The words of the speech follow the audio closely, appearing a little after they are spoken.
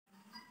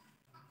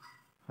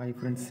Hi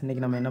friends,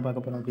 இன்றைக்கி நம்ம என்ன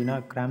பார்க்க போகிறோம் அப்படின்னா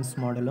கிராம்ஸ்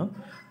மாடலும்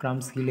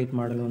கிராம்ஸ் ஹீலைட்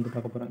மாடலும் வந்து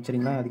பார்க்க போகிறோம்.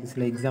 சரிங்களா? அதுக்கு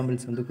சில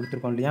எக்ஸாம்பிள்ஸ் வந்து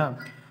கொடுத்துருக்கோம் இல்லையா?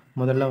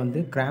 முதல்ல வந்து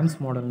கிராம்ஸ்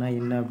மாடல்னால்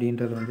என்ன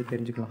அப்படின்றத வந்து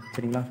தெரிஞ்சுக்கலாம்.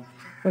 சரிங்களா?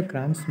 இப்போ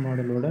கிராம்ஸ்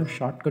மாடலோட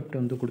ஷார்ட்கட்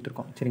வந்து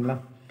கொடுத்துருக்கோம். சரிங்களா?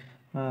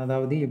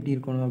 அதாவது எப்படி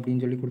இருக்கணும்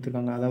அப்படின்னு சொல்லி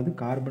கொடுத்துருக்காங்க. அதாவது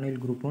கார்பனைல்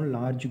குரூப்பும்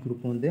லார்ஜ்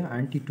குரூப்பும் வந்து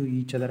ஆன்டி டு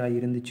ஈச் அதராக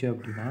இருந்துச்சு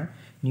அப்படின்னா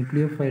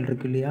நியூக்ளியோஃபைல்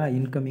இருக்குது இல்லையா,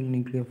 இன்கமிங்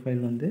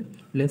நியூக்ளியோஃபைல் வந்து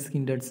லெஸ்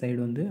ஹிண்டட் சைடு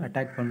வந்து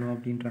அட்டாக் பண்ணும்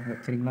அப்படின்றாங்க.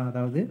 சரிங்களா?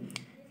 அதாவது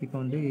இப்போ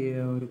வந்து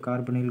ஒரு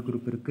கார்பனைல்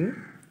குரூப் இருக்குது,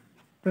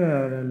 இப்போ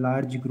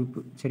லார்ஜ்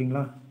குரூப்பு.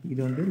 சரிங்களா? இது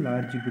வந்து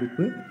லார்ஜ்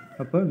குரூப்பு.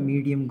 அப்போ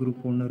மீடியம்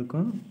குரூப் ஒன்று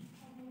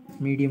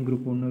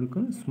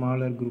இருக்கும்,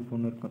 ஸ்மாலர் குரூப்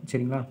ஒன்று இருக்கும்.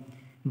 சரிங்களா?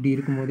 இப்படி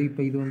இருக்கும்போது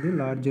இப்போ இது வந்து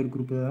லார்ஜர்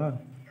குரூப்பு தான்,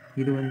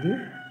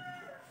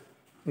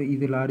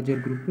 இது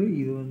லார்ஜர் குரூப்பு,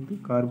 இது வந்து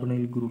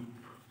கார்பனைல் குரூப்.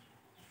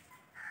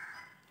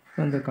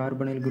 அந்த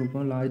கார்பனைல்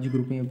குரூப்பும் லார்ஜ்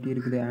குரூப்பும் எப்படி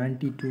இருக்குது,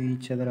 ஆன்டி டு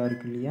ஈச் அதராக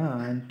இருக்குது இல்லையா?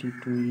 ஆன்டி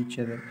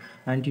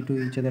டு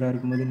ஈச் அதராக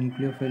இருக்கும்போது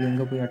நியூக்ளியோஃபைல்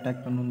எங்கே போய் அட்டாக்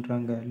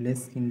பண்ணுன்றாங்க,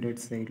 லெஸ்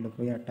ஹிண்டட் சைடில்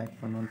போய் அட்டாக்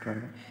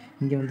பண்ணுன்றாங்க.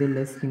 இங்கே வந்து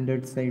லெஸ்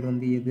ஹிண்டட் சைடு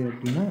வந்து எது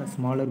அப்படின்னா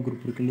ஸ்மாலர்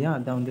குரூப் இருக்குது இல்லையா,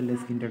 அதான் வந்து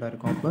லெஸ் ஹிண்டடாக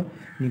இருக்கும். அப்போ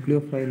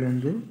நியூக்ளியோஃபைல்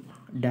வந்து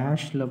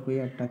டேஷில்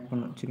போய் அட்டாக்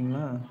பண்ணும்.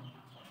 சரிங்களா?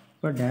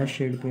 இப்போ டேஷ்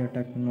சைடு போய்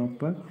அட்டாக் பண்ணும்.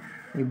 அப்போ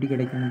எப்படி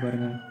கிடைக்குன்னு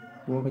பாருங்கள்.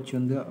 OH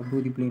வந்து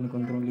அபோதி பிளேனுக்கு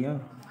வந்துடும் இல்லையா,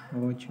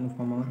 OH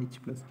ஃபார்ம் ஆகும்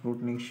H ப்ளஸ்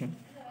ப்ரோட்டனேஷன்.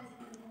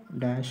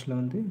 டேஷில்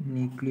வந்து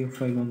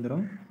நியூக்ளியோஃபைல்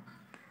வந்துடும்.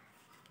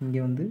 இங்கே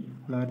வந்து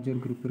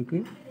லார்ஜர் குரூப்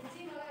இருக்குது,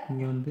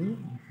 இங்கே வந்து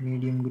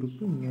மீடியம்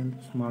குரூப்பு, இங்கே வந்து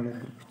ஸ்மாலர்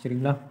குரூப்.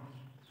 சரிங்களா?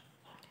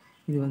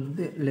 இது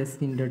வந்து லெஸ்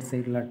ஹிண்டட்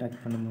சைடில் அட்டாக்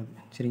பண்ணும்போது.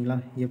 சரிங்களா?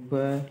 எப்போ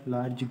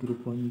லார்ஜ்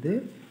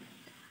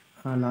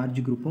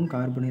குரூப்பும்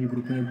கார்பனைல்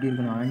குரூப்பும் எப்படி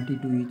இருக்கணும், ஆன்டி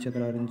டு ஈச்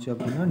அதராக இருந்துச்சு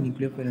அப்படின்னா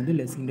நியூக்ளியோஃபைல் வந்து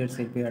லெஸ் ஹிண்டட்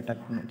சைடு போய்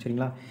அட்டாக் பண்ணும்.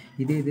 சரிங்களா?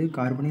 இது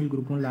கார்பனைல்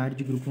குரூப்பும்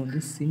லார்ஜ் குரூப்பும்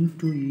வந்து சின்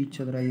டு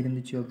ஈச் அதராக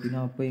இருந்துச்சு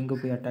அப்படின்னா அப்போ எங்கே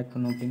போய் அட்டாக்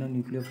பண்ணும் அப்படின்னா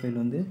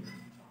நியூக்ளியோஃபைல் வந்து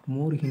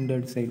மோர்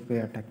ஹிண்டட் சைடு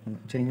போய் அட்டாக்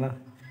பண்ணும். சரிங்களா?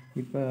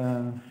 இப்போ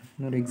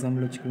இன்னொரு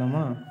எக்ஸாம்பிள்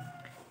வச்சுக்கலாமா?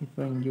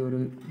 இப்போ இங்கே ஒரு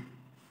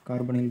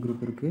கார்பனைல்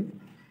குரூப் இருக்குது,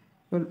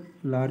 இப்போ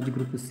large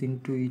group sin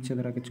to each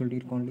அதராக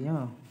சொல்லியிருக்கோம் இல்லையா,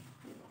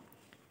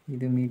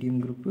 இது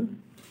மீடியம் குரூப்பு,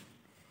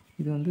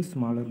 இது வந்து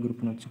ஸ்மாலர்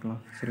குரூப்னு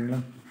வச்சுக்கலாம்.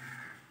 சரிங்களா?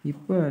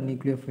 இப்போ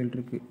நியூக்ளியோஃபைல்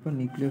இருக்குது, இப்போ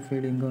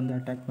நியூக்ளியோஃபைல் எங்கே வந்து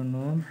அட்டாக்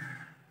பண்ணும்,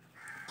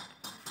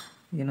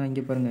 ஏன்னா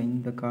இங்கே பாருங்கள்,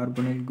 இந்த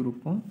carbonyl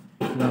குரூப்பும்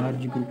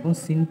large குரூப்பும்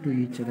sin to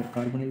each other,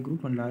 carbonyl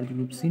group and large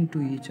group sin to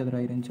each other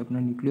ஆயிருந்துச்சு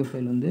அப்படின்னா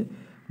நியூக்ளியோஃபைல் வந்து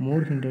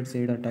மோர் ஹிண்டட்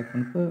சைடு அட்டாக்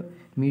பண்ணும். இப்போ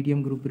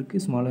மீடியம் குரூப்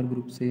இருக்குது, ஸ்மாலர்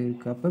குரூப்ஸ்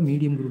இருக்குது, அப்போ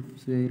மீடியம்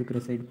குரூப்ஸ் இருக்கிற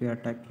சைடு போய்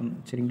அட்டாக் பண்ணும்.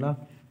 சரிங்களா?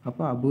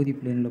 அப்போ அபோதி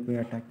பிளேனில்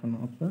போய் அட்டாக்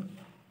பண்ணும். அப்போ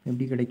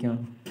எப்படி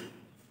கிடைக்கும்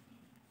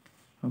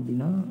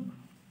அப்படின்னா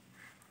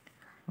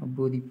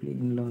அபோதி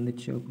பிளேனில்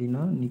வந்துச்சு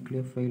அப்படின்னா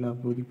நியூக்ளியோஃபைல்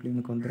அபோதி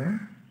பிளேனுக்கு வந்துடும்,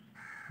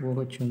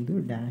 OH வந்து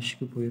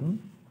டேஷ்க்கு போயிடும்.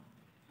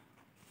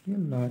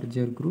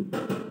 லார்ஜர் குரூப்,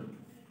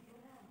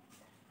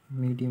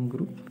 மீடியம்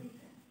குரூப்,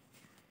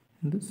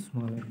 இந்த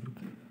ஸ்மாலர்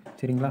குரூப்.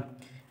 சரிங்களா?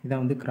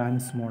 இதான் வந்து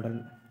கிராம்ஸ் மாடல்.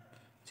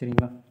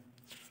 சரிங்களா?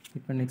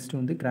 இப்போ நெக்ஸ்ட்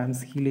வந்து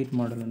கிராம்ஸ் ஹீலைட்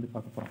மாடல் வந்து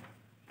பார்க்க போகிறோம்.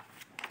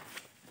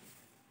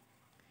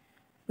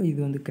 இப்போ இது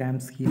வந்து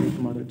கிராம்ஸ்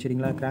ஹீலைட் மாடல்.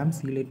 சரிங்களா?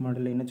 கிராம்ஸ் ஹீலைட்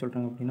மாடலில் என்ன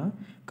சொல்கிறாங்க அப்படின்னா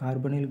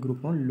கார்பனைல்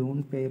குரூப்பும்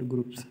லோன் பேர்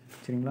குரூப்ஸ்.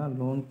 சரிங்களா?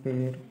 லோன்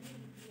பேர்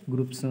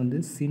குரூப்ஸ் வந்து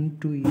சின்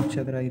டு ஈச்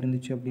அதராக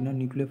இருந்துச்சு அப்படின்னா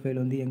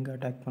நியூக்ளியோஃபைல் வந்து எங்கே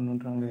அட்டாக்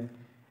பண்ணுன்றாங்க,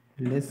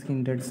 லெஸ்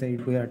ஹிண்டட்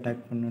சைடு போய்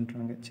அட்டாக்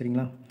பண்ணுன்றாங்க.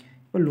 சரிங்களா?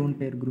 இப்போ லோன்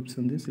பேர் குரூப்ஸ்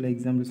வந்து சில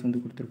எக்ஸாம்பிள்ஸ் வந்து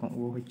கொடுத்துருக்கோம்.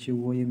 OH,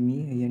 OMe,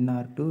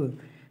 NR2,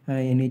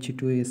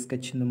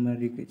 NH2SH இந்த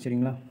மாதிரி இருக்குது.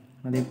 சரிங்களா?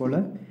 அதே போல்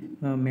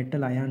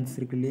மெட்டல் அயான்ஸ்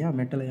இருக்குது இல்லையா,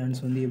 மெட்டல்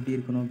அயான்ஸ் வந்து எப்படி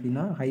இருக்கணும்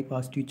அப்படின்னா ஹை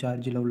பாசிட்டிவ்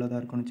சார்ஜில் உள்ளதாக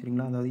இருக்கணும்.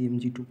 சரிங்களா? அதாவது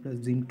Mg2+,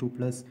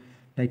 Zinc2+,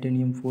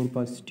 டைட்டானியம் 4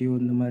 பாசிட்டிவ்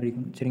இந்த மாதிரி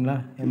இருக்கணும். சரிங்களா?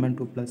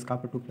 Mn2+,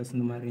 காப்பர் 2+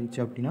 இந்த மாதிரி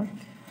இருந்துச்சு அப்படின்னா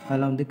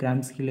அதெல்லாம் வந்து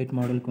கிராம்ஸ் ஹீலைட்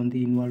மாடலுக்கு வந்து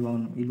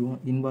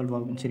இன்வால்வ்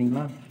ஆகும்.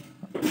 சரிங்களா?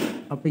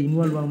 அப்போ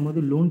இன்வால்வ்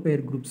ஆகும்போது லோன்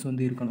பேர் குரூப்ஸ்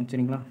வந்து இருக்கணும்.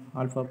 சரிங்களா?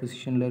 ஆல்ஃபா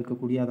பொசிஷனில்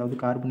இருக்கக்கூடிய, அதாவது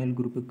கார்பனைல்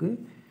குரூப்புக்கு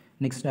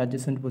நெக்ஸ்ட்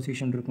அட்ஜசன்ட்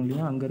பொசிஷன் இருக்கும்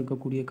இல்லையா, அங்கே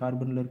இருக்கக்கூடிய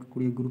கார்பனில்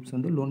இருக்கக்கூடிய குரூப்ஸ்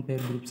வந்து லோன்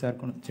பேர் குரூப்ஸாக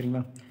இருக்கணும்.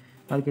 சரிங்களா?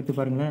 அதுக்கடுத்து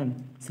பாருங்களேன்,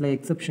 சில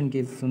எக்ஸப்ஷன்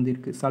கேஸஸ் வந்து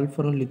இருக்குது.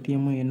 சல்ஃபரும்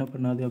லித்தியமும் என்ன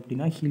பண்ணாது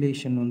அப்படின்னா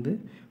ஹீலேஷன் வந்து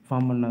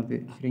ஃபார்ம் பண்ணாது.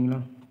 சரிங்களா?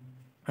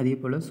 அதே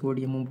போல்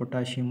சோடியமும்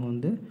பொட்டாசியமும்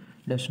வந்து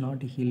டஸ்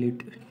நாட்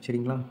ஹீலேட்.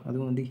 சரிங்களா?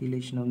 அதுவும் வந்து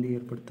ஹீலேஷனை வந்து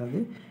ஏற்படுத்தாது.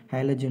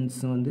 ஹேலஜன்ஸ்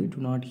வந்து டு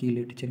நாட்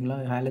ஹீலேட். சரிங்களா?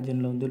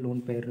 ஹேலஜனில் வந்து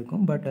லோன் பேர்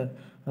இருக்கும், பட்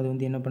அது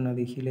வந்து என்ன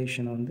பண்ணாது,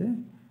 ஹீலேஷனை வந்து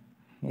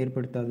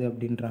ஏற்படுத்தாது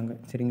அப்படின்றாங்க.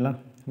 சரிங்களா?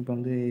 இப்போ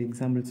வந்து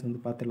எக்ஸாம்பிள்ஸ் வந்து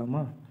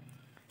பார்த்துடலாமா?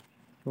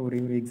 இப்போ ஒரே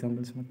ஒரு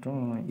எக்ஸாம்பிள்ஸ்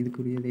மற்றும்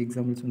இதுக்குரிய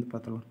எக்ஸாம்பிள்ஸ் வந்து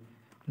பார்த்துடலாம்.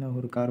 நான்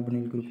ஒரு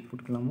கார்பனைல் குரூப்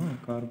போட்டுக்கலாமா?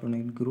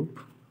 கார்பனைல் குரூப்,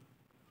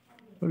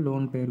 இப்போ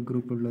லோன் பேர்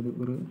குரூப் உள்ளது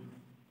ஒரு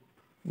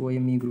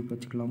OMe குரூப்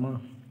வச்சுக்கலாமா?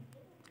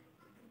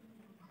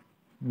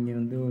 இங்கே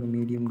வந்து ஒரு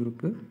மீடியம்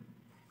குரூப்பு,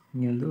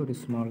 இங்கே வந்து ஒரு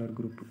ஸ்மாலர்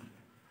குரூப்பு.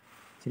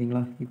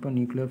 சரிங்களா? இப்போ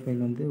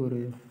நியூக்ளியோஃபைல் வந்து ஒரு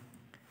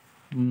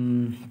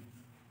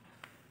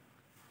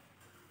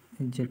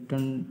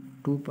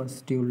Zn2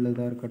 பாசிட்டிவ்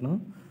உள்ளதாக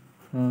இருக்கணும்.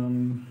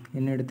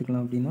 என்ன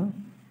எடுத்துக்கலாம் அப்படின்னா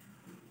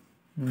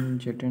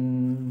Zn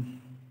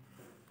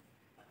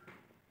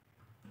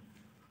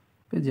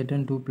இப்போ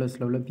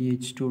Zn2+ உள்ள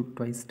pH2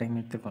 ட்வைஸ் டைம்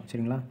எடுத்துருக்கோம்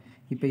சரிங்களா.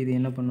 இப்போ இது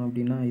என்ன பண்ணும்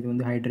அப்படின்னா இது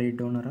வந்து ஹைட்ரைட்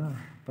டோனரா.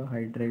 இப்போ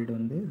ஹைட்ரைடு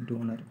வந்து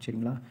டோனர்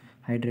சரிங்களா.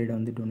 ஹைட்ரைடை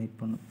வந்து டொனேட்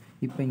பண்ணும்.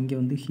 இப்போ இங்கே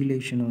வந்து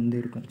ஹீலேஷன் வந்து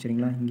இருக்கும்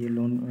சரிங்களா. இங்கே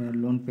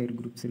லோன் பேர்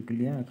குரூப்ஸ் இருக்குது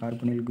இல்லையா.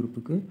 கார்பனைல்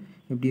குரூப்புக்கு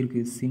எப்படி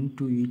இருக்குது, சின்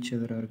டு ஈச்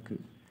அதராக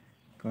இருக்குது.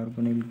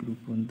 கார்பனைல்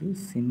குரூப் வந்து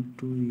சின்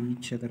டு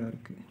ஈச் அதராக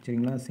இருக்குது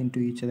சரிங்களா. சின்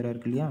டு ஈச் அதராக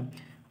இருக்குது இல்லையா.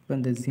 இப்போ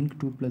இந்த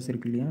Zinc2+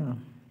 இருக்கு இல்லையா.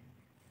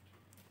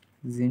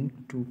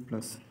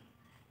 Zinc2+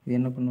 இது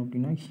என்ன பண்ணும்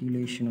அப்படின்னா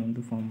ஹீலேஷனை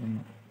வந்து ஃபார்ம்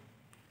பண்ணும்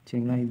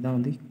சரிங்களா. இதுதான்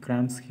வந்து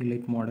கிராம்ஸ்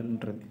ஹீலைட்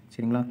மாடல்ன்றது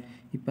சரிங்களா.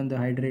 இப்போ இந்த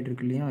ஹைட்ரேட்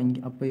இருக்கு இல்லையா.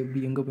 இங்கே அப்போ எப்படி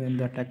எங்கே போய்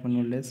வந்து அட்டாக்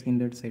பண்ணும், லெஸ்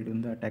ஹிண்டட் சைடு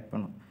வந்து அட்டாக்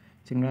பண்ணும்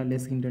சரிங்களா.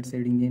 லெஸ் ஹிண்டட்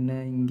சைடு இங்கே என்ன,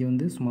 இங்கே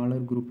வந்து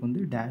ஸ்மாலர் குரூப்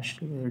வந்து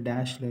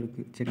டேஷில்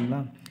இருக்குது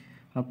சரிங்களா.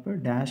 அப்போ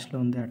டேஷில்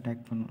வந்து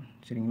அட்டாக் பண்ணும்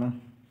சரிங்களா.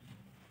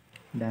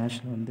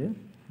 டேஷில் வந்து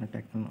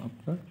அட்டாக் பண்ணும்.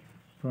 அப்போ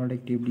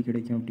ப்ராடக்ட் எப்படி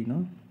கிடைக்கும் அப்படின்னா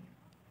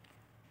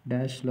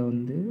டேஷில்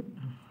வந்து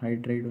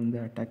ஹைட்ரைடு வந்து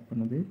அட்டாக்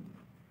பண்ணுது.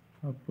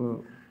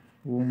 அப்போது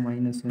O-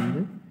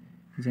 வந்து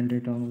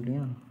ஜென்ரேட் ஆகும்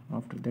இல்லையா.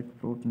 After that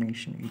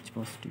ப்ரோட்டனேஷன் H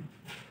positive.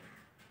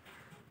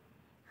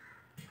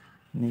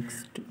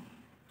 Next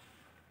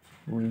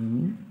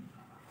OMe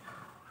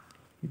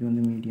இது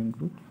வந்து மீடியம்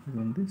குரூப், இது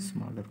வந்து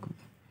ஸ்மாலர்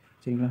குரூப்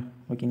சரிங்களா.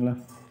 ஓகேங்களா.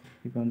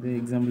 இப்போ வந்து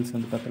எக்ஸாம்பிள்ஸ்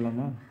வந்து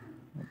பார்த்துடலாமா.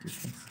 Okay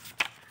friends.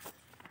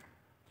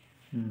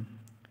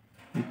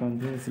 இப்போ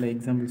வந்து சில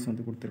எக்ஸாம்பிள்ஸ்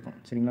வந்து கொடுத்துருக்கோம்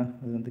சரிங்களா.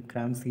 அது வந்து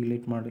கிராம்ஸ்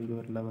ஹீலைட்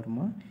மாடலில்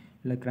வருமா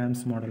இல்லை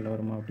கிராம்ஸ் மாடலில்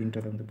வருமா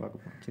அப்படின்றத வந்து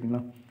பார்க்கப்போம்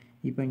சரிங்களா.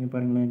 இப்போ இங்கே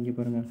பாருங்களேன்,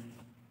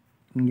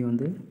 இங்கே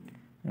வந்து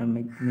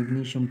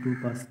மெக்னீஷியம் 2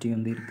 பாசிட்டிவ்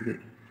வந்து இருக்குது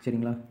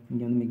சரிங்களா.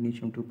 இங்கே வந்து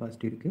மெக்னீஷியம் 2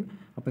 பாசிட்டிவ் இருக்குது.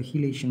 அப்போ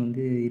ஹீலேஷன்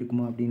வந்து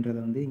இருக்குமா அப்படின்றத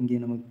வந்து இங்கே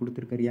நமக்கு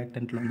கொடுத்துருக்க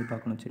ரியாக்டண்ட்டில் வந்து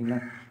பார்க்கணும் சரிங்களா.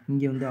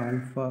 இங்கே வந்து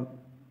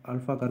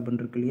ஆல்ஃபா கார்பன்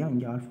இருக்கு இல்லையா.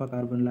 இங்கே ஆல்ஃபா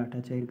கார்பனில்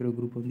அட்டாச் ஆகிருக்கிற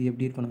குரூப் வந்து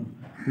எப்படி இருக்கணும்,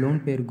 லோன்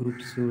பேர்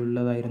குரூப்ஸ்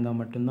உள்ளதாக இருந்தால்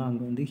மட்டும்தான்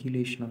அங்கே வந்து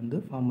ஹீலேஷனை வந்து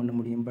ஃபார்ம் பண்ண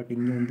முடியும். பட்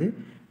இங்கே வந்து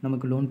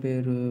நமக்கு லோன்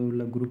பேர்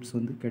உள்ள குரூப்ஸ்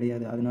வந்து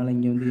கிடையாது. அதனால்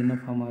இங்கே வந்து என்ன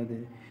ஃபார்ம் ஆகுது,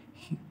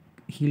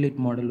 ஹீலைட்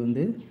மாடல்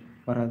வந்து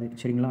வராது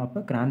சரிங்களா. அப்போ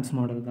கிராம்ஸ்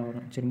மாடல் தான்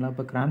வரும் சரிங்களா.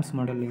 அப்போ கிராம்ஸ்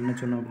மாடலில் என்ன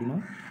சொன்னோம் அப்படின்னா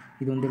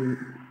இது வந்து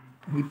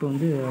இப்போ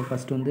வந்து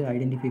ஃபஸ்ட்டு வந்து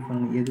ஐடென்டிஃபை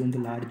பண்ணணும் எது வந்து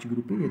லார்ஜ்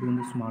குரூப்பு எது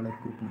வந்து ஸ்மாலர்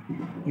குரூப்னு.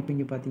 இப்போ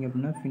இங்கே பார்த்திங்க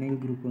அப்படின்னா ஃபினைல்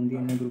குரூப் வந்து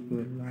என்ன குரூப்பு,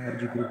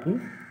 லார்ஜ் குரூப்பு.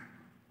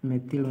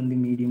 மெத்தில் வந்து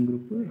மீடியம்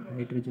குரூப்பு.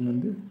 ஹைட்ரஜன்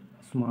வந்து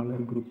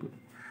ஸ்மாலர் குரூப்பு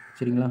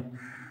சரிங்களா.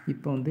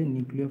 இப்போ வந்து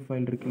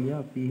நியூக்ளியோஃபைல் இருக்கு இல்லையா.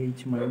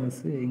 pH-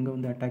 எங்கே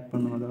வந்து அட்டாக்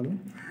பண்ணும், அதாவது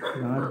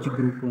லார்ஜ்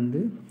குரூப்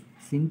வந்து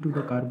சின் டு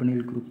த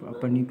கார்பனைல் குரூப்.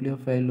 அப்போ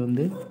நியூக்ளியோஃபைல்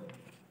வந்து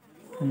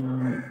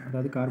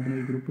அதாவது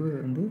கார்பனைல் குரூப்பு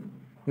வந்து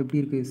எப்படி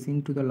இருக்குது,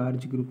 சின் டு த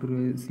லார்ஜ்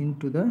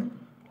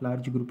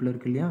குரூப்பில்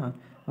இருக்குது இல்லையா.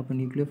 அப்போ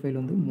நியூக்ளியோஃபைல்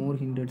வந்து மோர்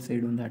ஹிண்டட்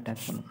சைடு வந்து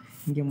அட்டாக் பண்ணும்.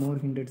 இங்கே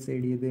மோர் ஹிண்டட்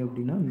சைடு எது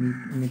அப்படின்னா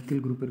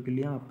மெத்தில் குரூப் இருக்குது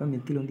இல்லையா. அப்போ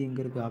மெத்தில் வந்து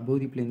எங்கே இருக்குது,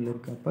 அபோதி பிளேனில்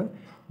இருக்குது. அப்போ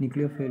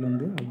நியூக்ளியோஃபைல்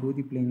வந்து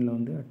அபோதி பிளேனில்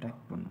வந்து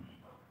அட்டாக் பண்ணும்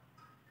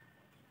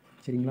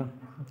சரிங்களா.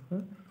 அப்போ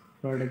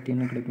ப்ராடக்ட்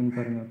என்ன கிடைக்குன்னு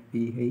பாருங்கள்,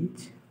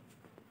 pH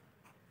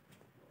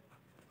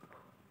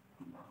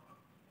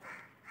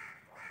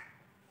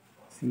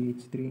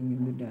CH3 இங்கே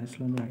வந்து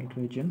டேஷில் வந்து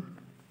ஹைட்ரஜன்.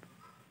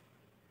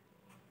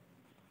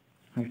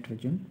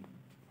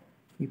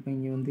 இப்போ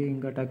இங்கே வந்து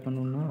எங்கே அட்டாக்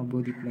பண்ணணும்னா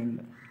அபோதி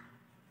பிளேனில்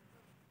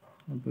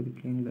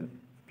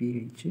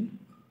pH.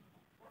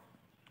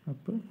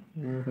 அப்போ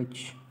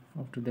OH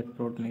ஆஃப்டர் தட்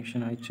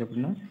ப்ரோட்டனேஷன் ஆயிடுச்சு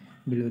அப்படின்னா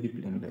பிலோ தி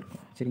பிளேனில்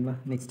இருக்கும் சரிங்களா.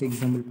 நெக்ஸ்ட்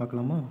எக்ஸாம்பிள்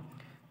பார்க்கலாமா.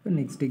 இப்போ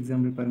நெக்ஸ்ட்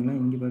எக்ஸாம்பிள் பாருங்களேன்.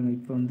 இங்கே பாருங்கள்,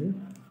 இப்போ வந்து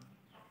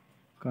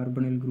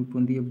கார்பனைல் குரூப்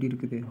வந்து எப்படி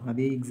இருக்குது,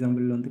 அதே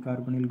எக்ஸாம்பிள் வந்து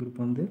கார்பனைல்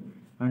குரூப் வந்து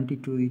ஆன்டி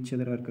டு ஈச்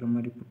அதராக இருக்கிற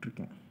மாதிரி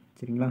போட்டிருக்கேன்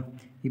சரிங்களா.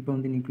 இப்போ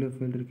வந்து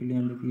நியூக்ளியோஃபைல் இருக்கு இல்லையா.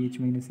 அந்த pH-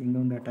 எங்கே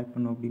வந்து அட்டாக்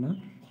பண்ணோம் அப்படின்னா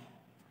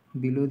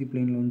பிலோ தி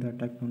பிளேனில் வந்து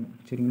அட்டாக் பண்ணும்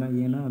சரிங்களா.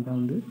 ஏன்னா அதான்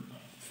வந்து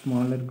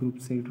ஸ்மாலர் குரூப்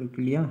சைடு இருக்கு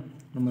இல்லையா.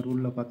 நம்ம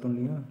ரூலில் பார்த்தோம்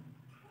இல்லையா.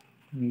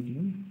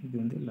 மீடியம் இது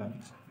வந்து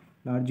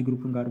large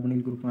குரூப்பும்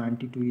carbonyl குரூப்பும்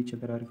anti to each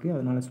அதராக இருக்குது.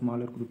 அதனால்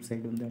ஸ்மாலர் குரூப்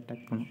சைடு வந்து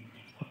அட்டாக் பண்ணும்.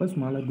 அப்போ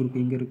ஸ்மாலர் குரூப்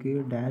எங்கே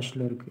இருக்குது,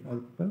 டேஷில் இருக்குது.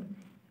 அப்போ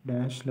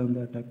டேஷில்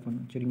வந்து அட்டாக்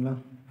பண்ணும் சரிங்களா.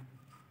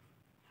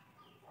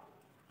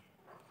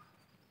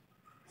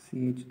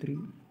 CH3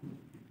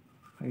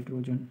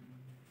 ஹைட்ரஜன்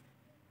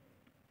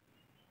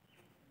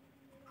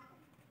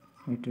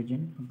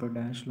இப்போ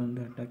டேஷில்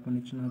வந்து அட்டாக்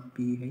பண்ணிச்சுன்னா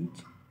pH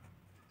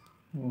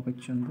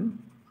OH வந்து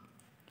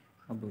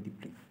அபோதி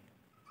பிளேன்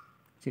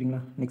சரிங்களா.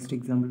 நெக்ஸ்ட்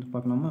எக்ஸாம்பிள்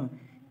பார்க்கலாமா.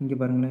 இங்கே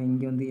பாருங்களேன்,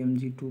 இங்கே வந்து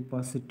Mg2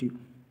 பாசிட்டிவ்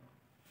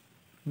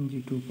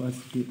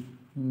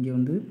இங்கே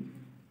வந்து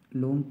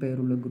லோன்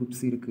பேர் உள்ள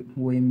குரூப்ஸ் இருக்குது,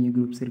 OMe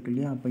குரூப்ஸ் இருக்குது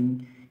இல்லையா. அப்போ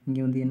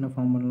இங்கே வந்து என்ன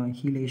ஃபார்ம் பண்ணலாம்,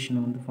 ஹீலேஷனை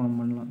வந்து ஃபார்ம்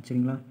பண்ணலாம்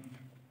சரிங்களா.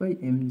 இப்போ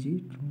Mg2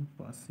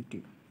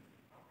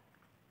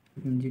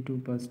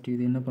 பாசிட்டிவ்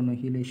இது என்ன பண்ணும்,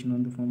 ஹீலேஷன்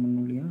வந்து ஃபார்ம்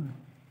பண்ணணும் இல்லையா.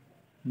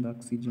 இந்த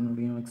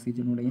ஆக்சிஜனுடைய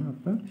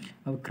அப்போ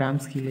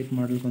கிராம்ஸ் ஹீலைட்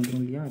மாடலுக்கு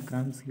வந்துடும் இல்லையா.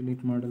 கிராம்ஸ்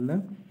ஹீலைட் மாடலில்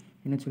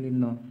என்ன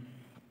சொல்லியிருந்தோம்,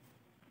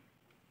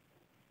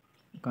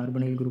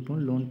 கார்பனைல்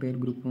குரூப்பும் லோன்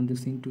பேர் குரூப் வந்து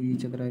சின் டு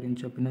ஈச் அதராக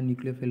இருந்துச்சு அப்படின்னா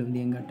நியூக்ளியோஃபைல்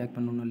வந்து எங்கே அட்டாக்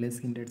பண்ணணும், லெஸ்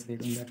ஹிண்டட்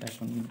சைடு வந்து அட்டாக்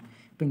பண்ணணும்.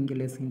 இப்போ இங்கே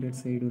லெஸ் ஹிண்டட்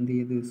சைடு வந்து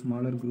எது,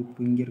 ஸ்மாலர்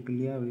குரூப் இங்கே இருக்கு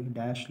இல்லையா.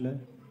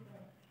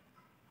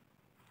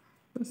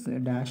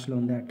 டேஷில்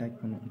வந்து அட்டாக்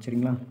பண்ணும்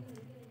சரிங்களா.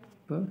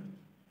 இப்போ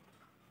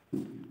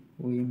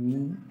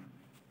OMe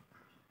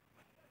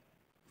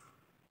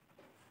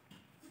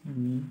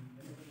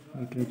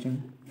hydrogen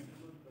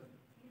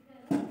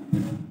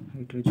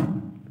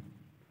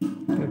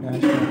இப்போ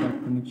டேஷில்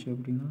அட்டாக் பண்ணிச்சு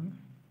அப்படின்னா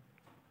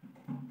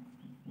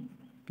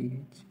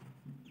pH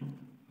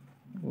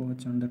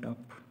OH on the top.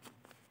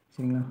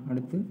 சரிங்களா,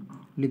 அடுத்து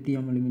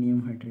லித்தியம்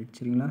அலுமினியம் ஹைட்ரேட்.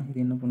 சரிங்களா, இது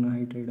என்ன பண்ணும்,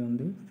 ஹைட்ரேட்டை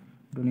வந்து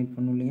டொனேட்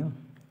பண்ணும் இல்லையா.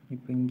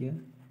 இப்போ இங்கே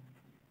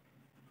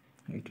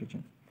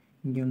ஹைட்ரஜன்,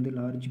 இங்கே வந்து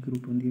லார்ஜ்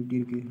குரூப் வந்து எப்படி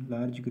இருக்குது,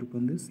 லார்ஜ் குரூப்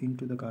வந்து சின்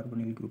டு த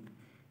கார்பனைல் குரூப்.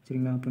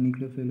 சரிங்களா, அப்போ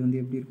நியூக்ளியோஃபைல் வந்து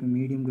எப்படி இருக்குது,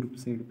 மீடியம்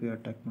குரூப் சைடு போய்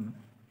அட்டாக் பண்ணும்.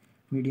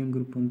 மீடியம்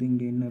குரூப் வந்து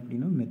இங்கே என்ன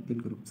அப்படின்னா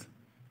மெத்தில் குரூப்ஸ்.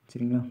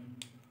 சரிங்களா,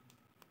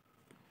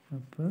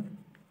 அப்போ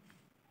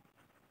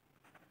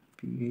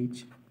pH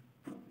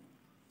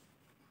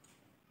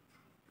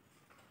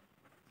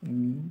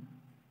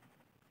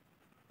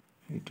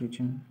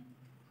hydrogen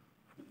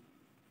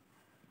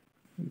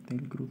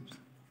ethyl groups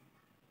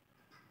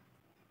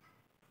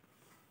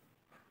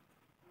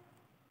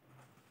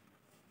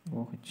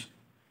OH.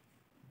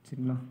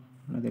 சரிங்களா,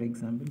 another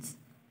examples.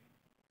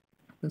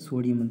 இப்போ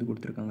சோடியம் வந்து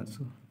கொடுத்துருக்காங்க.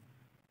 ஸோ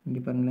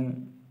இங்கே பாருங்களேன்,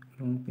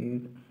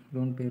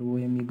 லோன் பேர்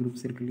OMe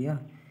குரூப்ஸ் இருக்கு இல்லையா.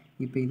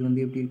 இப்போ இது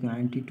வந்து எப்படி இருக்குது,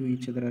 ஆன்டி டு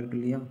ஈச் அதராக இருக்குது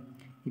இல்லையா.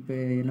 இப்போ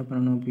என்ன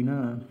பண்ணணும் அப்படின்னா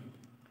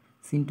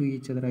சின் டு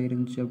ஈச் அதராக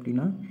இருந்துச்சு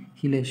அப்படின்னா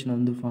ஹீலேஷனை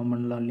வந்து ஃபார்ம்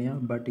பண்ணலாம் இல்லையா.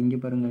 பட் இங்கே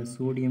பாருங்கள்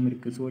சோடியம்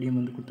இருக்குது, சோடியம்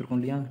வந்து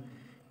கொடுத்துருக்கோம் இல்லையா.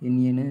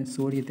 என்ன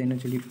சோடியத்தை என்ன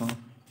சொல்லியிருப்பான்,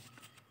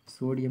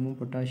 சோடியமும்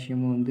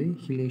பொட்டாசியமும் வந்து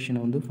ஹீலேஷனை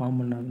வந்து ஃபார்ம்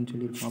பண்ணாதுன்னு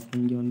சொல்லியிருப்போம். அப்போ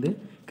இங்கே வந்து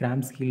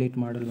கிராம்ஸ் ஹீலேட்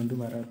மாடல் வந்து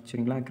வராது.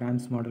 சரிங்களா,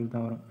 கிராம்ஸ் மாடல்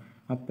தான் வரும்.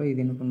 அப்போ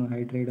இது என்ன பண்ணும்,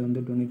 ஹைட்ரைடை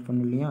வந்து டொனேட்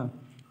பண்ணும் இல்லையா.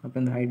 அப்போ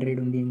இந்த ஹைட்ரைடு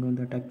வந்து எங்கே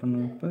வந்து அட்டாக்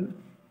பண்ணும், அப்போ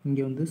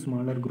இங்கே வந்து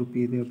ஸ்மாலர் குரூப்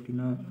எது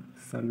அப்படின்னா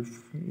சல்ஃப்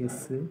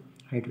எஸ்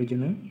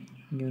ஹைட்ரஜனு,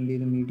 இங்கே வந்து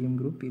இது மீடியம்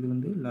குரூப், இது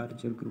வந்து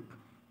லார்ஜர் குரூப்.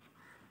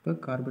 இப்போ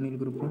கார்பனில்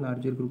குரூப்பும்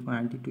லார்ஜர் குரூப்பும்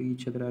ஆன்டி டு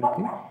ஈச் அதராக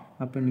இருக்குது.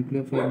 அப்போ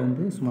நியூக்ளியோஃபைல்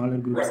வந்து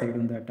ஸ்மாலர் குரூப் சைடு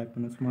வந்து அட்டாக்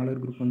பண்ணும்.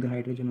 ஸ்மாலர் குரூப் வந்து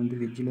ஹைட்ரஜன் வந்து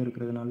வெஜ்ஜில்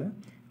இருக்கிறதுனால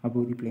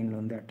அபோதி பிளேனில்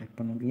வந்து அட்டாக்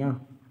பண்ணும் இல்லையா.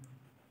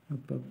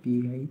 அப்போ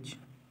pH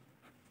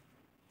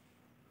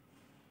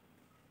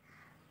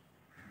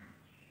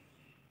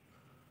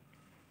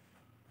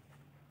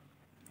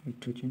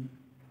hydrogen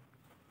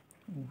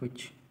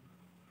OH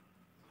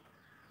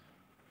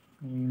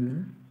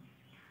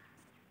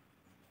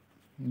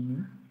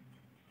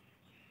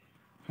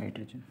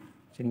ஹைட்ரஜன்.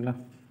 சரிங்களா,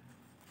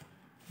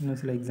 இன்னும்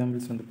சில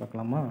எக்ஸாம்பிள்ஸ் வந்து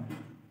பார்க்கலாமா.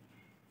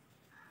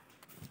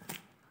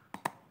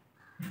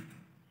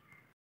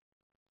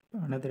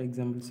 அனதர்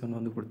எக்ஸாம்பிள்ஸ் ஒன்று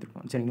வந்து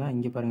கொடுத்துருக்கோம். சரிங்களா,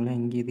 இங்கே பாருங்களேன்,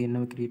 இங்கே இது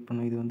என்ன க்ரியேட்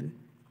பண்ணும், இது வந்து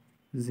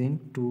ஜின்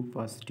 2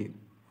 பாசிட்டிவ்.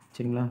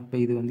 சரிங்களா, இப்போ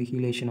இது வந்து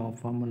ஹீலேஷன்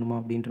ஃபார்ம் பண்ணுமா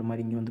அப்படின்ற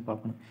மாதிரி இங்கே வந்து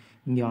பார்க்கணும்.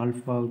 இங்கே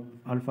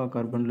ஆல்ஃபா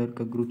கார்பனில்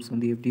இருக்க குரூப்ஸ்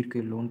வந்து எப்படி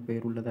இருக்குது, லோன்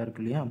பேர் உள்ளதாக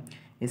இருக்குது இல்லையா,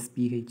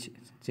 SPH.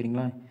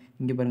 சரிங்களா,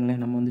 இங்கே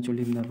பாருங்களேன், நம்ம வந்து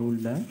சொல்லியிருந்த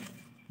ரூலில்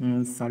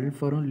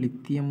சல்ஃபரும்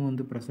லித்தியமும்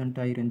வந்து ப்ரெசென்ட்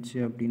ஆகிருந்துச்சு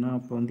அப்படின்னா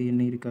அப்போ வந்து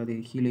என்ன இருக்காது,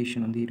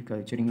 ஹீலேஷன் வந்து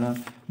இருக்காது. சரிங்களா,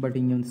 பட்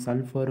இங்கே வந்து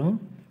சல்ஃபரும்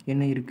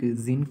என்ன இருக்குது,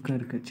 ஜிங்க்கும்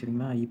இருக்குது.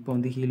 சரிங்களா, இப்போ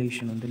வந்து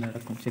ஹீலேஷன் வந்து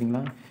நடக்கும்.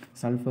 சரிங்களா,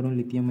 சல்ஃபரும்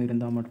லித்தியமும்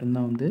இருந்தால்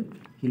மட்டும்தான் வந்து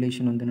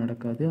ஹீலேஷன் வந்து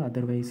நடக்காது,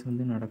 அதர்வைஸ்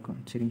வந்து நடக்கும்.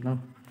 சரிங்களா,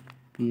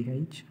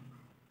 pH.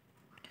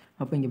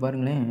 அப்போ இங்கே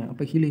பாருங்களேன்,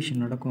 அப்போ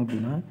ஹீலேஷன் நடக்கும்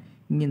அப்படின்னா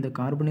இங்கே இந்த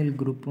கார்பனைல்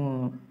குரூப்பும்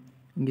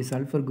இங்கே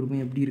சல்ஃபர்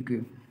குரூப்பும் எப்படி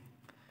இருக்குது,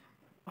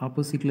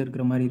 ஆப்போசிட்டில்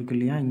இருக்கிற மாதிரி இருக்குது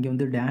இல்லையா. இங்கே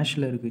வந்து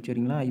டேஷில் இருக்குது.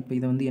 சரிங்களா, இப்போ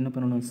இதை வந்து என்ன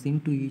பண்ணணும்,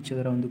 சின் டு ஈச்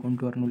அதரை வந்து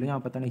கொண்டு வரணும் இல்லையா.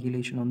 அப்போ தானே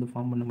ஹீலேஷன் வந்து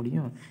ஃபார்ம் பண்ண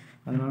முடியும்.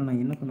 அதனால்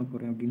நான் என்ன பண்ண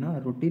போகிறேன் அப்படின்னா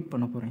ரொட்டேட்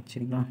பண்ண போகிறேன்.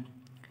 சரிங்களா,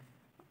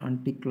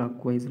 ஆன்டி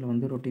கிளாக் வைஸில்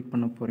வந்து ரொட்டேட்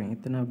பண்ண போகிறேன்.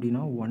 எத்தனை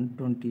அப்படின்னா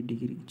 120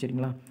 டிகிரி.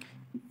 சரிங்களா,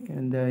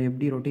 இந்த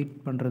எப்படி ரொட்டேட்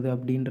பண்ணுறது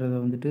அப்படின்றத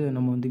வந்துட்டு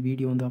நம்ம வந்து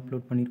வீடியோ வந்து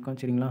அப்லோட் பண்ணியிருக்கோம்.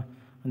 சரிங்களா,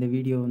 அந்த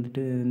வீடியோ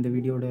வந்துட்டு இந்த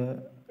வீடியோட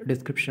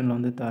டிஸ்கிரிப்ஷனில்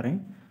வந்து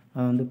தரேன்.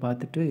 அதை வந்து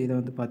பார்த்துட்டு இதை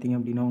வந்து பார்த்தீங்க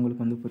அப்படின்னா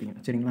உங்களுக்கு வந்து புரியும்.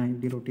 சரிங்களா,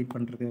 எப்படி ரொட்டேட்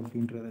பண்ணுறது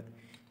அப்படின்றது.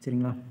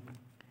 சரிங்களா,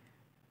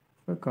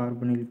 இப்போ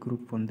கார்பனைல்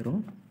குரூப் வந்துடும்.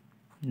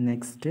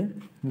 நெக்ஸ்ட்டு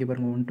இங்கே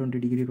பாருங்கள் 120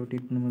 டிகிரி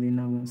ரொட்டேட் பண்ணும்போது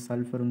என்ன ஆகும்,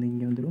 சல்ஃபர் வந்து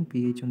இங்கே வந்துடும்,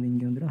 pH வந்து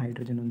இங்கே வந்துடும்,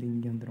 ஹைட்ரஜன் வந்து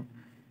இங்கே வந்துடும்.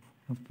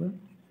 அப்போ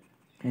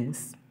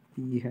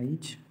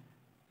SPH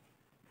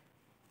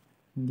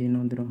இங்கே என்ன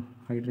வந்துடும்,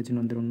 ஹைட்ரஜன்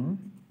வந்துடும்,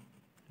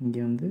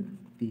 இங்கே வந்து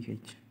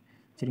pH.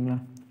 சரிங்களா,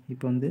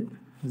 இப்போ வந்து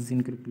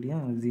ஜிங்க் இருக்கு இல்லையா,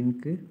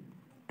 ஜிங்க்கு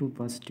 2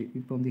 பாசிட்டிவ்.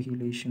 இப்போ வந்து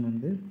ஹீலேஷன்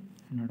வந்து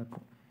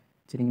நடக்கும்.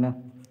 சரிங்களா,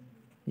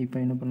 இப்போ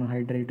என்ன பண்ணும்,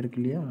 ஹைட்ரைடு இருக்கு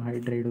இல்லையா,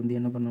 ஹைட்ரைடு வந்து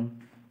என்ன பண்ணும்,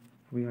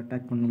 போய்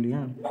அட்டாக் பண்ணும்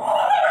இல்லையா.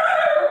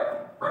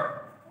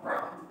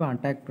 இப்போ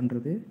அட்டாக்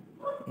பண்ணுறது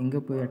எங்கே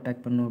போய்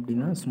அட்டாக் பண்ணும்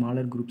அப்படின்னா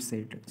ஸ்மாலர் குரூப்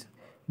சைடு.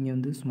 இங்கே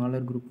வந்து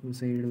ஸ்மாலர் குரூப்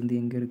சைடு வந்து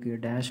எங்கே இருக்குது,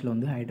 டேஷில்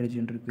வந்து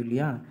ஹைட்ரஜன் இருக்குது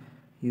இல்லையா,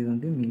 இது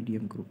வந்து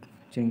மீடியம் குரூப்.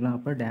 சரிங்களா,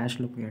 அப்போ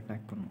டேஷில் போய்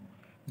அட்டாக் பண்ணும்.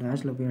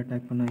 டேஷில் போய்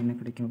அட்டாக் பண்ணால் என்ன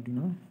கிடைக்கும்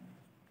அப்படின்னா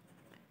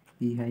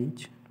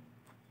pH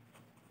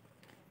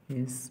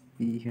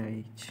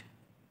SPH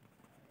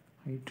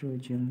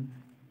hydrogen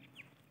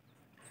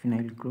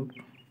phenyl group.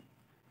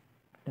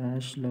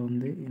 டேஷில்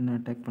வந்து என்ன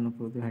அட்டாக் பண்ண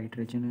போகுது,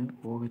 ஹைட்ரஜனு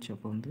OH.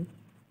 அப்போ வந்து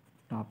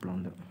டாப்பில்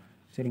வந்துடும்.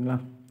 சரிங்களா,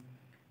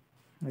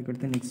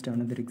 அதுக்கடுத்து நெக்ஸ்ட்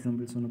அனதர்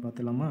எக்ஸாம்பிள்ஸ் ஒன்று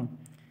பார்த்துலாமா.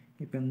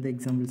 இப்போ இந்த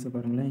எக்ஸாம்பிள்ஸை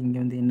பாருங்களேன், இங்கே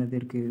வந்து என்னது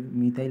இருக்குது,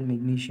 மீதைல்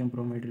மெக்னீஷியம்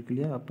ப்ரோமைடு இருக்கு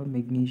இல்லையா. அப்போ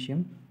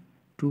மெக்னீஷியம்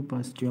ட்ரூ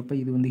பாசிட்டிவ். அப்போ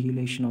இது வந்து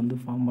ஹீலேஷனை வந்து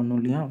ஃபார்ம் பண்ணும்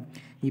இல்லையா.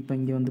 இப்போ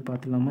இங்கே வந்து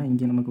பார்த்துலாமா,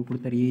 இங்கே நமக்கு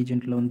கொடுத்த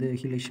ரியேஜென்ட்டில் வந்து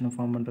ஹீலேஷனை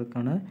ஃபார்ம்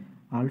பண்ணுறதுக்கான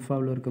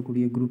ஆல்ஃபாவில்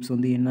இருக்கக்கூடிய குரூப்ஸ்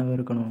வந்து என்னவாக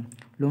இருக்கணும்,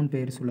 லோன்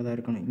பேர் சொல்லதாக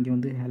இருக்கணும். இங்கே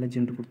வந்து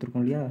ஹேலஜன்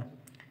கொடுத்துருக்கோம் இல்லையா,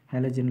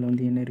 ஹேலஜனில்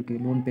வந்து என்ன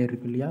இருக்குது, லோன் பேர்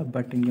இருக்குது இல்லையா.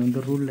 பட் இங்கே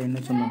வந்து ரூலில் என்ன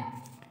சொன்னோம்,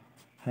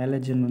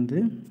 ஹேலஜன் வந்து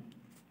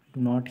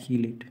நாட்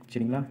ஹீலேட்.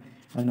 சரிங்களா,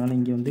 அதனால்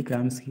இங்கே வந்து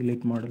கிராம்ஸ்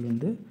ஹீலேட் மாடல்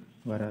வந்து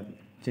வராது.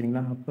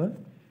 சரிங்களா, அப்போ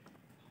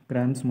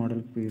கிராம்ஸ்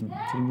மாடலுக்கு போயிடும்.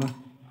 சரிங்களா,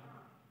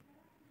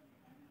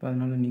 இப்போ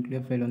அதனால்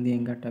நியூக்ளியர் ஃபைல் வந்து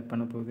எங்கே அட்டாக்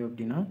பண்ண போகுது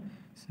அப்படின்னா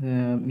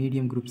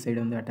மீடியம் குரூப் சைடு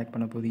வந்து அட்டாக்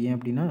பண்ண போகுது. ஏன்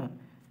அப்படின்னா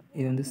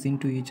இது வந்து சின்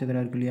டு ஈச்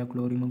அதராக இருக்கு இல்லையா,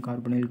 குளோரினும்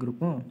கார்பனைல்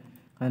குரூப்பும்.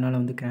 அதனால்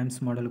வந்து கிராம்ஸ்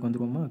மாடலுக்கு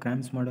வந்துருவோமா.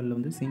 கிராம்ஸ் மாடலில்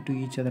வந்து சின் டு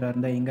ஈச் அதராக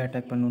இருந்தால் எங்கே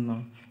அட்டாக் பண்ணணும்னா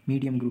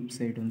மீடியம் குரூப்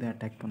சைடு வந்து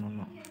அட்டாக்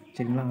பண்ணணும்.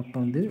 சரிங்களா, அப்போ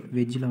வந்து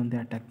வெஜ்ஜில் வந்து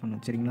அட்டாக்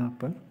பண்ணணும். சரிங்களா,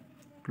 அப்போ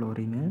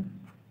குளோரினு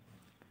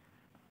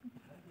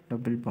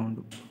டபுள்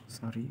பாண்டு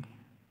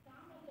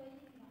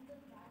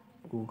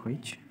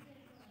OH,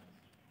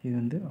 இது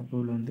வந்து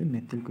அப்போவில் வந்து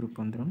மெத்தில்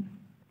குரூப் வந்துடும்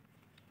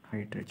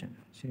ஹைட்ரஜன்.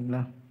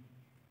 சரிங்களா,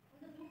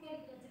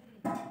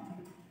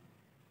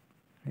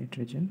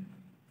 ஹைட்ரஜன்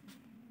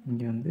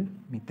இங்கே வந்து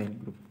மித்தைல்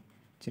குரூப்.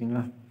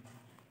 சரிங்களா,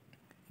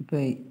 இப்போ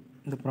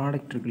இந்த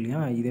ப்ராடக்ட் இருக்கு இல்லையா,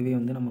 இதவே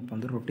வந்து நம்ம இப்போ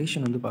வந்து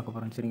ரொட்டேஷன் வந்து பார்க்க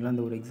போகிறோம். சரிங்களா,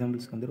 இந்த ஒரு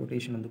எக்ஸாம்பிள்ஸ்க்கு வந்து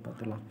ரொட்டேஷன் வந்து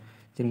பார்த்துடலாம்.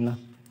 சரிங்களா,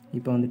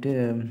 இப்போ வந்துட்டு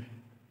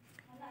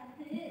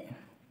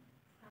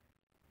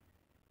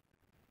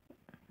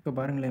இப்போ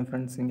பாருங்களேன்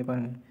ஃப்ரெண்ட்ஸ், இங்கே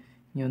பாருங்கள்,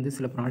 இங்கே வந்து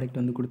சில ப்ராடக்ட்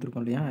வந்து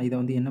கொடுத்துருக்கோம் இல்லையா. இதை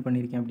வந்து என்ன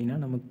பண்ணியிருக்கேன் அப்படின்னா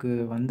நமக்கு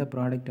வந்த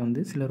ப்ராடக்ட்டை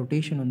வந்து சில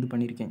ரொட்டேஷன் வந்து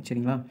பண்ணியிருக்கேன்.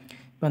 சரிங்களா,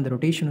 இப்போ அந்த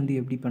ரொட்டேஷன் வந்து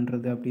எப்படி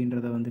பண்ணுறது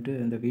அப்படின்றத வந்துட்டு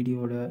இந்த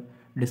வீடியோட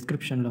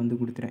டிஸ்கிரிப்ஷனில் வந்து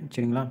கொடுத்துறேன்.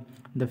 சரிங்களா,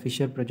 இந்த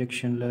ஃபிஷர்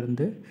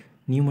ப்ரொஜெக்ஷன்லேருந்து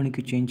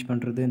நியூமனிக்கு சேஞ்ச்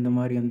பண்ணுறது, இந்த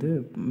மாதிரி வந்து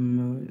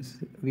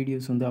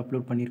வீடியோஸ் வந்து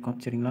அப்லோட் பண்ணியிருக்கோம்.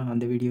 சரிங்களா,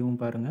 அந்த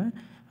வீடியோவும் பாருங்கள்.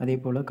 அதே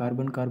போல்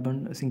கார்பன்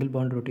சிங்கிள்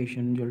பாண்ட்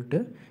ரொட்டேஷன் சொல்லிட்டு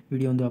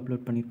வீடியோ வந்து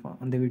அப்லோட் பண்ணியிருப்போம்.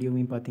 அந்த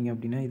வீடியோவையும் பார்த்தீங்க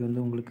அப்படின்னா இது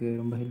வந்து உங்களுக்கு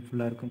ரொம்ப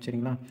ஹெல்ப்ஃபுல்லாக இருக்கும்.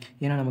 சரிங்களா,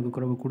 ஏன்னா நமக்கு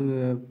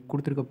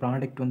கொடுத்துருக்க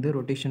ப்ராடக்ட் வந்து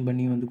ரொட்டேஷன்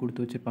பண்ணி வந்து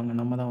கொடுத்து வச்சுருப்பாங்க,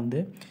 நம்ம தான் வந்து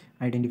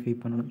ஐடென்டிஃபை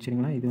பண்ணணும்.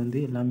 சரிங்களா, இது வந்து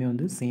எல்லாமே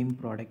வந்து சேம்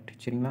ப்ராடக்ட்.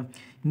 சரிங்களா,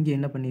 இங்கே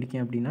என்ன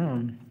பண்ணியிருக்கேன் அப்படின்னா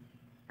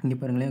இங்கே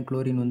பாருங்களேன்,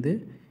 குளோரின் வந்து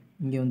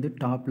இங்கே வந்து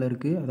டாப்பில்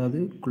இருக்குது. அதாவது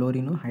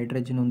குளோரினும்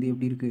ஹைட்ரஜன் வந்து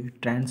எப்படி இருக்குது,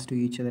 ட்ரான்ஸ் டு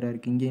ஈச் அதராக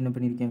இருக்குது. இங்கே என்ன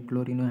பண்ணியிருக்கேன்,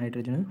 குளோரினும்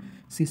ஹைட்ரஜனும்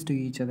சிஸ் டு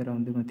ஈச் அதராக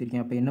வந்து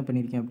மாற்றிருக்கேன். அப்போ என்ன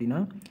பண்ணியிருக்கேன் அப்படின்னா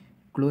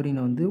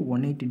குளோரினை வந்து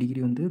 180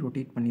 டிகிரி வந்து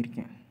ரொட்டேட்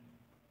பண்ணியிருக்கேன்.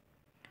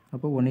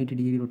 அப்போ 180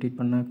 டிகிரி ரொட்டேட்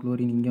பண்ணால்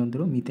குளோரின் இங்கே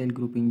வந்துடும், மித்தைல்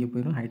குரூப் இங்கே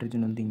போயிடும்,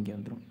 ஹைட்ரஜன் வந்து இங்கே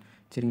வந்துடும்.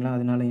 சரிங்களா,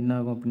 அதனால் என்ன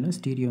ஆகும் அப்படின்னா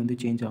ஸ்டீரியோ வந்து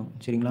சேஞ்ச் ஆகும்.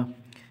 சரிங்களா,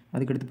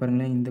 அதுக்கடுத்து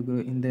பாருங்களேன்,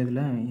 இந்த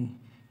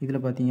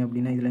இதில் பார்த்தீங்க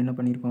அப்படின்னா இதில் என்ன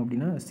பண்ணியிருக்கோம்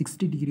அப்படின்னா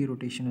 60 டிகிரி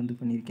ரொட்டேஷன் வந்து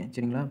பண்ணியிருக்கேன்.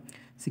 சரிங்களா,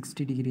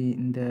 60 டிகிரி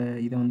இந்த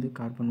இதை வந்து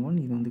கார்பன் 1,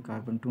 இது வந்து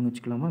கார்பன் 2ன்னு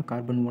வச்சுக்கலாமா.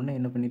 கார்பன் 1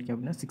 என்ன பண்ணியிருக்கேன்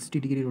அப்படின்னா 60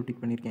 டிகிரி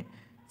ரொட்டேட் பண்ணியிருக்கேன்.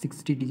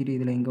 60 டிகிரி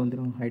இதில் எங்கே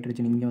வந்துடும்,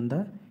 ஹைட்ரஜன் இங்கே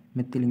வந்தால்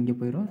மெத்தில் இங்கே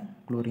போயிடும்,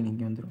 குளோரின்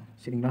இங்கே வந்துடும்.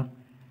 சரிங்களா,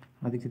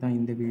 அதுக்கு தான்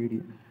இந்த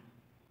வீடியோ.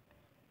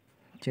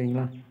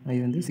 சரிங்களா, அது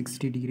வந்து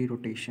 60 டிகிரி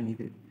ரொட்டேஷன்.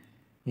 இது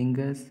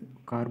எங்கே,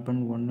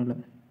 கார்பன் 1ல்,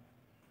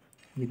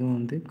 இதுவும்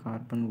வந்து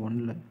கார்பன்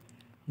 1ல்.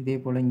 இதே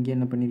போல் இங்கே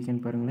என்ன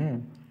பண்ணியிருக்கேன்னு பாருங்களேன்,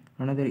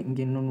 ஆனால்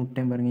இங்கே இன்னொன்று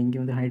விட்டேன் பாருங்கள். இங்கே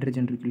வந்து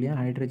ஹைட்ரஜன் இருக்கு இல்லையா,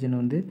 ஹைட்ரஜனை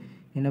வந்து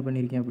என்ன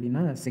பண்ணியிருக்கேன்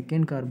அப்படின்னா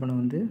செகண்ட் கார்பனை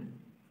வந்து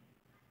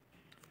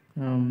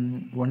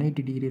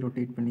 180 டிகிரி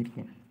ரொட்டேட்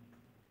பண்ணியிருக்கேன்.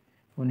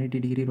 180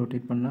 டிகிரி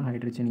ரொட்டேட் பண்ணால்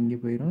ஹைட்ரஜன் இங்கே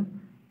போயிடும்,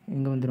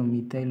 எங்கே வந்துடும்,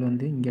 மித்தைல்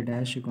வந்து இங்கே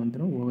டேஷுக்கு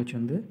வந்துடும், OH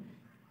வந்து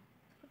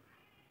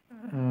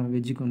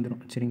வெஜ்ஜுக்கு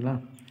வந்துடும். சரிங்களா,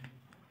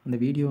 அந்த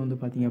வீடியோ வந்து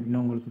பார்த்திங்க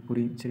அப்படின்னா உங்களுக்கு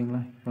புரியும்.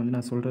 சரிங்களா, இப்போ வந்து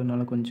நான்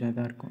சொல்கிறதுனால கொஞ்சம்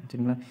இதாக இருக்கும்.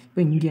 சரிங்களா,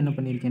 இப்போ இங்கே என்ன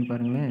பண்ணியிருக்கேன்னு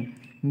பாருங்களேன்,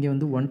 இங்கே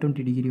வந்து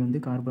 120 டிகிரி வந்து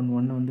கார்பன்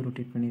 1 வந்து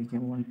ரொட்டேட்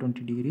பண்ணியிருக்கேன்.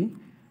 120 டிகிரி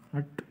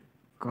அட்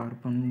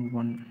கார்பன்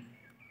 1.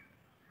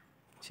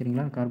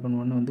 சரிங்களா, கார்பன்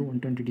 1 வந்து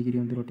 120 டிகிரி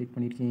வந்து ரொட்டேட்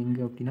பண்ணியிருக்கேன்.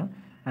 எங்கே அப்படின்னா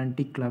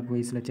ஆன்டி கிளாக்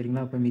வைஸில்.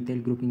 சரிங்களா, அப்போ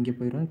மித்தைல் குரூப் இங்கே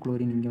போயிடும்,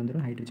 குளோரின் இங்கே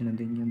வந்துடும், ஹைட்ரஜன்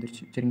வந்து இங்கே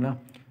வந்துருச்சு. சரிங்களா,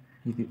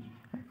 இது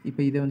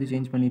இப்போ இதை வந்து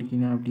சேஞ்ச்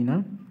பண்ணியிருக்கீங்க அப்படின்னா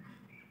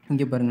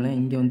இங்கே பாருங்களேன்,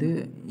 இங்கே வந்து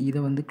இதை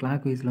வந்து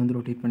கிளாக் வைஸில் வந்து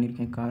ரொட்டேட்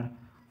பண்ணியிருக்கேன்.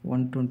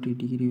 120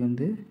 டிகிரி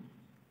வந்து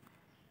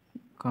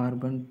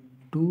கார்பன்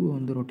 2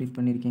 வந்து ரொட்டேட்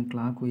பண்ணியிருக்கேன்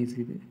கிளாக் வைஸ்.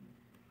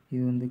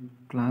 இது வந்து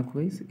கிளாக்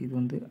வைஸ், இது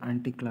வந்து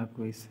ஆன்டி கிளாக்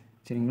வைஸ்.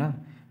 சரிங்களா,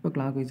 இப்போ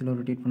கிளாக் வைஸில்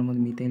ரொட்டேட்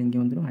பண்ணும்போது மித்தைல் இங்கே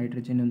வந்துடும்,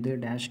 ஹைட்ரஜன் வந்து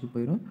டேஷுக்கு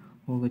போயிடும்,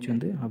 OH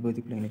வந்து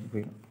அபோதி பிளேனுக்கு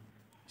போயிடும்.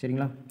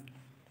 சரிங்களா,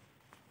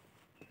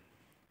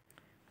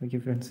 ஓகே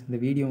ஃப்ரெண்ட்ஸ், இந்த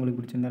வீடியோ உங்களுக்கு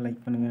பிடிச்சிருந்தால்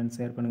லைக் பண்ணுங்கள் அண்ட்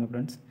ஷேர் பண்ணுங்கள்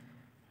ஃப்ரெண்ட்ஸ்.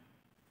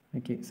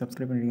 ஓகே,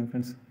 சப்ஸ்கிரைப் பண்ணிடுங்க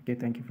ஃப்ரெண்ட்ஸ். Okay,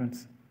 thank you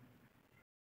friends.